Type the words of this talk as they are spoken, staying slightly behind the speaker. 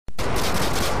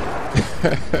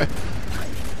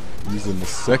He's in the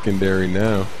secondary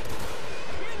now.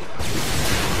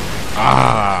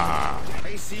 Ah!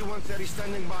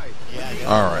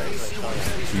 Alright.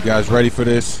 You guys ready for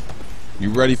this? You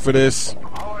ready for this?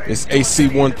 It's AC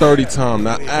 130 time,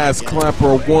 not ass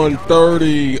clapper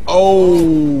 130.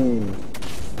 Oh!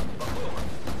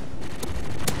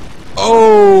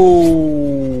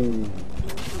 Oh!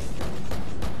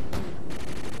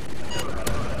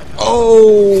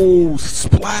 Oh!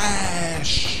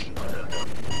 Splash!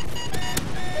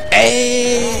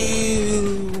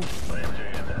 Ew!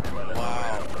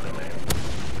 Wow.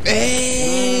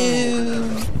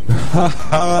 Ew!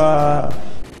 Haha!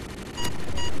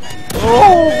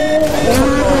 Oh!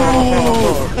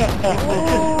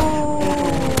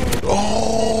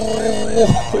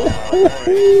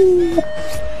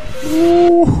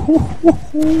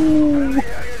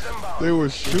 They were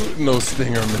shooting those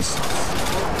stinger missiles.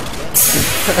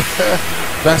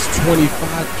 That's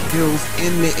 25 kills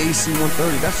in the AC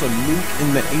 130. That's a nuke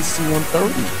in the AC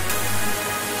 130.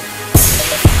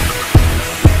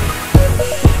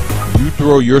 You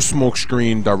throw your smoke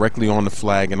screen directly on the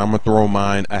flag, and I'm gonna throw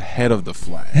mine ahead of the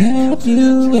flag. Have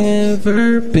you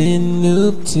ever been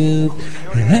noobed to?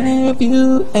 Have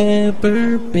you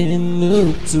ever been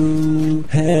noobed to?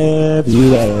 Have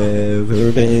you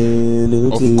ever been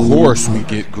noobed to? Of course we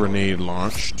get grenade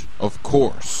launched. Of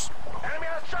course.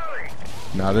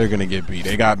 Now they're gonna get B.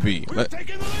 They got B.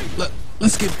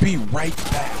 Let's get B right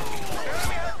back.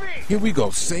 Here we go.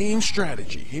 Same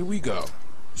strategy. Here we go.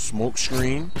 Smoke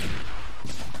screen.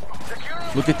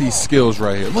 Look at these skills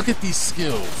right here. Look at these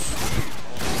skills.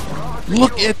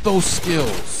 Look at those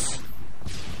skills.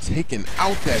 Taking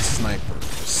out that sniper.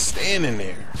 Just standing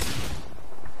there.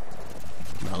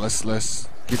 Now let's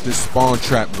get this spawn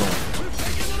trap going.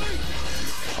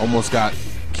 Almost got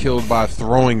killed by a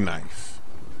throwing knife.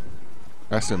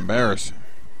 That's embarrassing.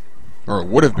 Or it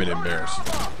would have been embarrassing.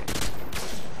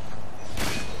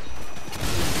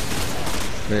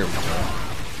 There we go.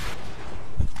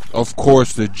 Of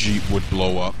course the Jeep would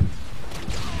blow up.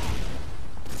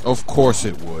 Of course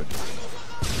it would.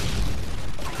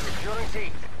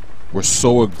 We're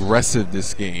so aggressive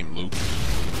this game, Luke.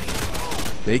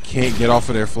 They can't get off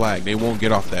of their flag. They won't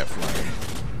get off that flag.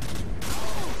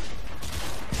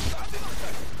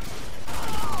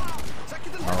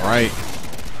 Alright.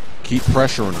 Keep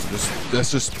pressuring them.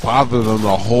 Let's just bother them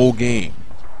the whole game.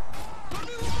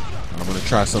 I'm gonna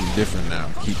try something different now.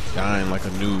 Keep dying like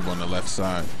a noob on the left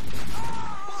side.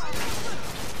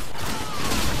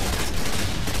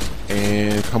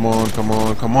 And come on, come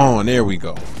on, come on. There we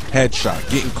go. Headshot.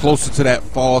 Getting closer to that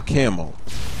fall camo.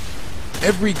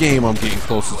 Every game I'm getting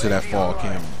closer to that fall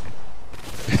camo.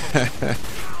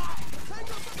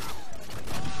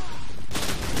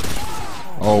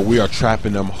 Oh, we are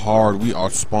trapping them hard. We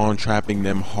are spawn trapping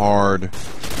them hard.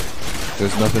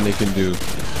 There's nothing they can do.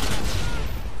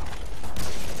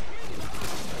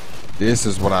 This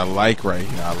is what I like right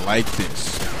here. I like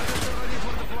this.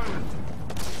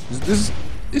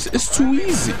 It's too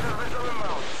easy.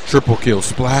 Triple kill,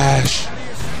 splash.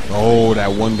 Oh,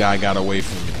 that one guy got away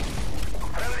from me.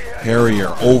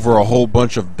 Harrier over a whole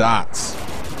bunch of dots.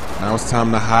 Now it's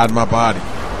time to hide my body.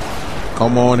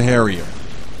 Come on, Harrier.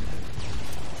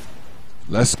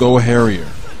 Let's go, Harrier.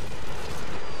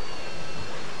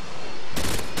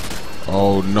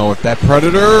 Oh no, if that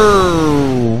Predator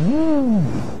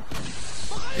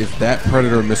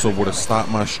missile would have stopped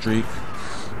my streak.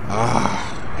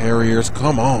 Ah, Harriers,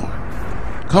 come on.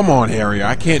 Come on, Harrier.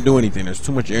 I can't do anything. There's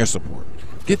too much air support.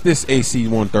 Get this AC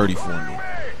 130 for me.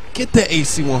 Get the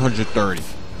AC 130.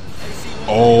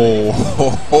 Oh, ho,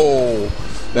 ho.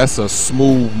 That's a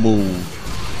smooth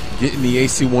move. Getting the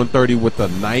AC 130 with a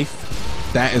knife,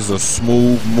 that is a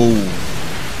smooth move.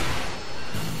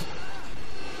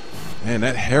 Man,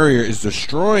 that Harrier is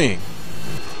destroying.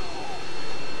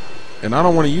 And I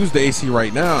don't want to use the AC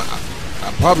right now.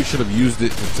 I probably should have used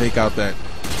it to take out that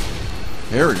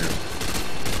Harrier.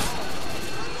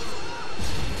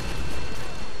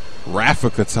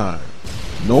 Raffica time.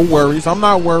 No worries. I'm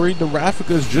not worried. The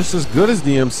Raffica is just as good as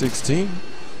the M16.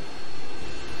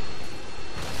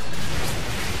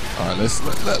 All right,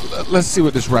 let's see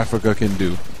what this Raffica can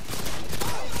do.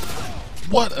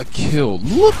 What a kill.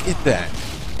 Look at that.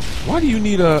 Why do you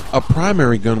need a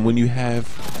primary gun when you have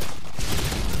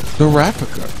the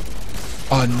Raffica?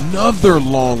 Another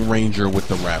long ranger with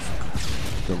the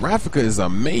Raffica. The Raffica is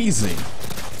amazing.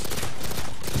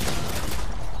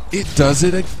 It does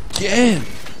it again.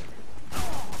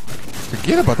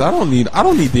 Forget about that. I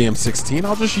don't need the M16.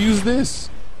 I'll just use this.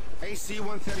 AC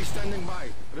 130 standing by.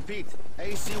 Repeat.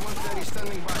 AC 130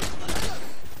 standing by.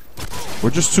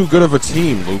 We're just too good of a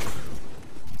team, Luke.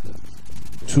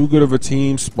 Too good of a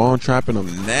team, spawn trapping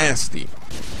them nasty.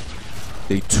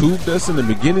 They tubed us in the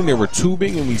beginning, they were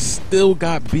tubing, and we still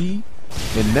got B,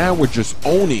 and now we're just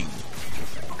owning.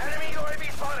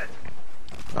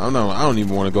 I don't know, I don't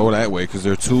even want to go that way because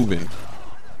they're tubing.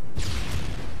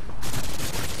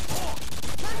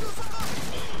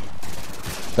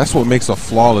 That's what makes a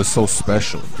flawless so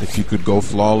special, if you could go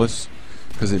flawless,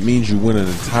 because it means you win an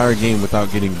entire game without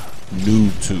getting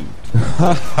noob tubed.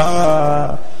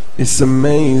 It's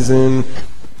amazing.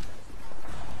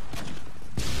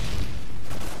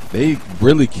 They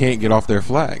really can't get off their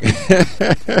flag.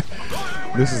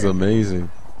 This is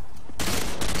amazing.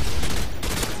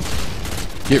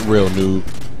 Get real, noob.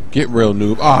 Get real,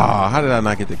 noob. Ah, how did I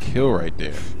not get the kill right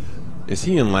there? Is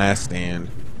he in last stand?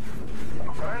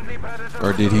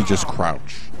 Or did he just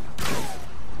crouch?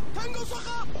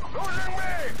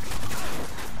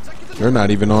 They're not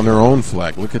even on their own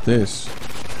flag. Look at this.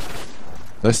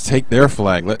 Let's take their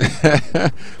flag.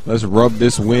 Let's rub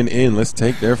this win in. Let's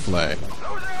take their flag.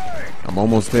 I'm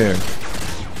almost there.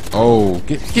 Oh,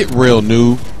 get real,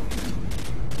 noob.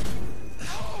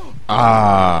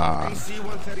 Ah.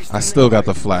 I still got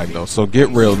the flag, though. So get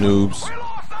real, noobs.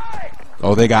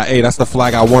 Oh, they got A. That's the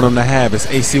flag I want them to have. It's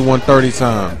AC 130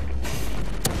 time.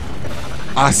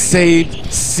 I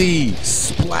saved C.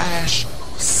 Splash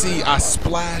C. I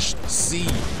splashed C.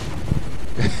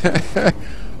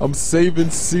 I'm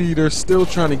saving C. They're still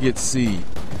trying to get C.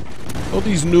 Don't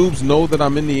these noobs know that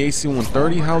I'm in the AC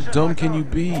 130? How dumb can you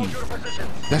be?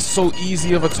 That's so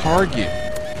easy of a target.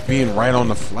 Being right on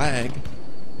the flag.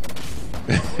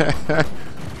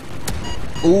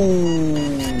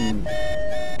 Ooh.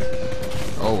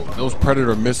 Oh, those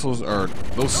Predator missiles are,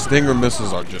 those Stinger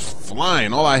missiles are just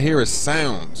flying. All I hear is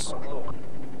sounds.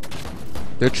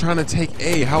 They're trying to take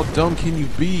A. How dumb can you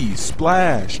be?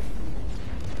 Splash.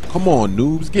 Come on,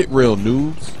 noobs. Get real,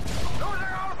 noobs.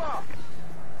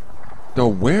 The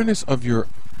awareness of your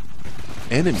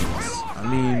enemies. I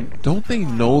mean, don't they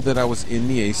know that I was in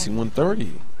the AC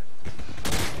 130?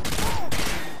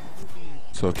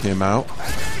 Took him out.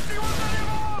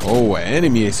 Oh,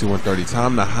 enemy AC 130.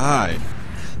 Time to hide.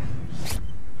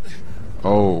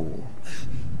 Oh.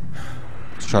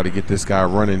 Let's try to get this guy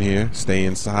running here. Stay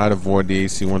inside, avoid the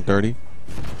AC 130.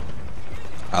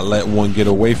 I let one get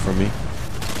away from me.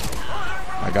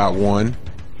 I got one.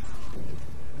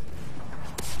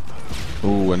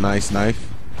 Ooh, a nice knife.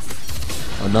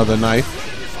 Another knife.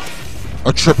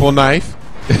 A triple knife.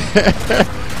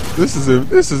 This is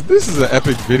an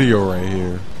epic video right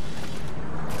here.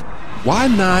 Why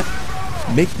not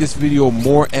make this video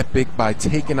more epic by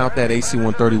taking out that AC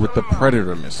 130 with the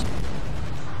Predator missile?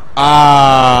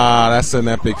 Ah, that's an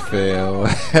epic fail.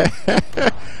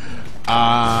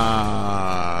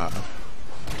 Ah,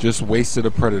 just wasted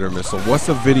a Predator missile. What's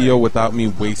a video without me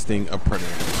wasting a Predator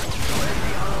missile?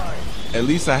 At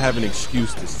least I have an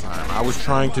excuse this time. I was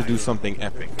trying to do something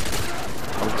epic.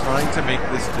 I was trying to make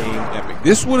this game epic.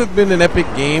 This would have been an epic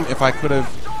game if I could have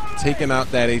taken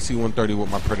out that AC 130 with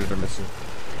my Predator missile.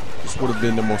 This would have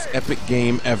been the most epic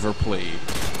game ever played.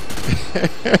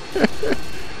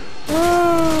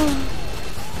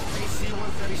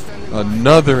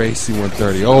 Another AC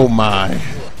 130. Oh my.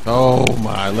 Oh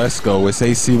my. Let's go. It's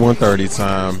AC 130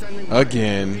 time.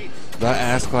 Again. The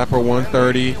ass clapper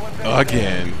 130.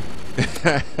 Again.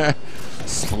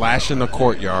 Splash in the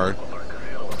courtyard.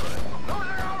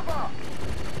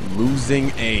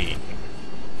 Losing A.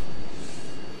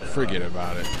 Forget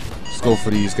about it. Let's go for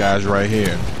these guys right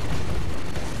here.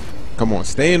 Come on,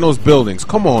 stay in those buildings.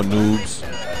 Come on, noobs.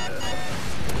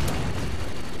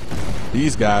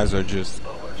 These guys are just...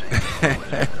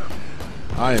 I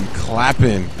am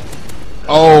clapping.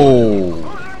 Oh.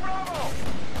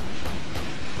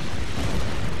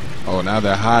 Oh, now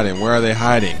they're hiding. Where are they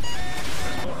hiding?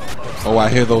 Oh, I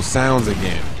hear those sounds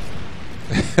again.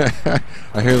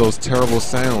 I hear those terrible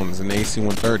sounds in the AC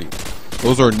 130.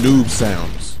 Those are noob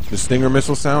sounds. The Stinger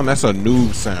missile sound, that's a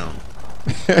noob sound.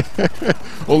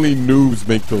 Only noobs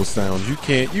make those sounds. You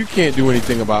can't do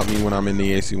anything about me when I'm in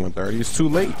the AC 130. It's too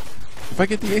late. If I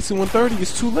get the AC 130,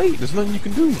 it's too late. There's nothing you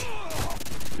can do.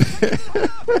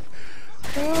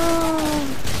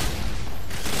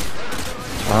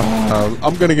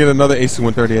 I'm gonna get another AC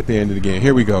 130 at the end of the game.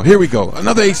 Here we go. Here we go.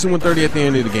 Another AC 130 at the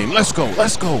end of the game. Let's go.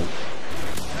 Let's go.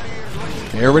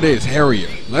 Here it is, Harrier.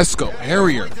 Let's go,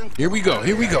 Harrier. Here we go.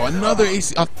 Here we go. Another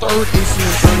AC, a third AC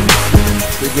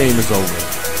 130. The game is over.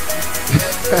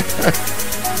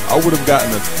 I would have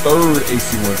gotten a third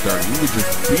AC 130. We were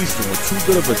just beasting with too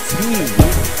good of a team.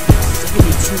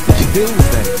 72 kills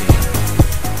that game.